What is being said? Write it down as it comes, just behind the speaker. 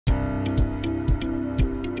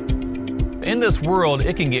In this world,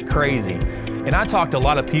 it can get crazy. And I talk to a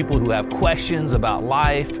lot of people who have questions about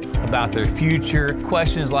life, about their future.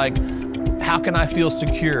 Questions like, how can I feel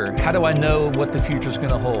secure? How do I know what the future is going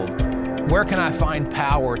to hold? Where can I find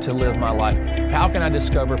power to live my life? How can I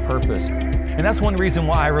discover purpose? And that's one reason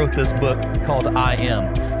why I wrote this book called I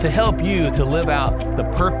Am, to help you to live out the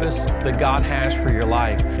purpose that God has for your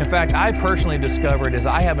life. In fact, I personally discovered as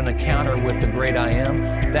I have an encounter with the great I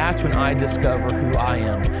Am, that's when I discover who I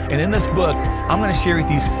am. And in this book, I'm going to share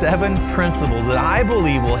with you 7 principles that I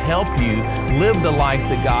believe will help you live the life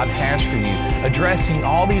that God has for you, addressing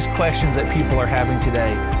all these questions that people are having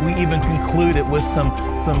today. We even conclude it with some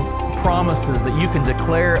promises that you can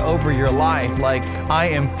declare over your life, like, I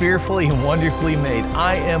am fearfully and wonderfully made.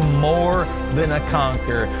 I am more than a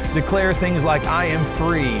conqueror. Declare things like, I am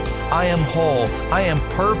free. I am whole. I am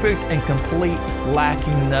perfect and complete,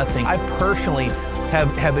 lacking nothing. I personally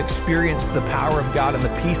have experienced the power of God and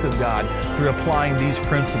the peace of God through applying these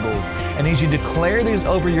principles. And as you declare these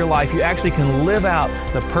over your life, you actually can live out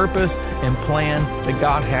the purpose and plan that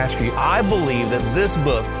God has for you. I believe that this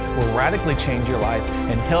book will radically change your life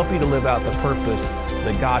and help you to live out the purpose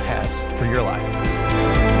that God has for your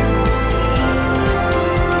life.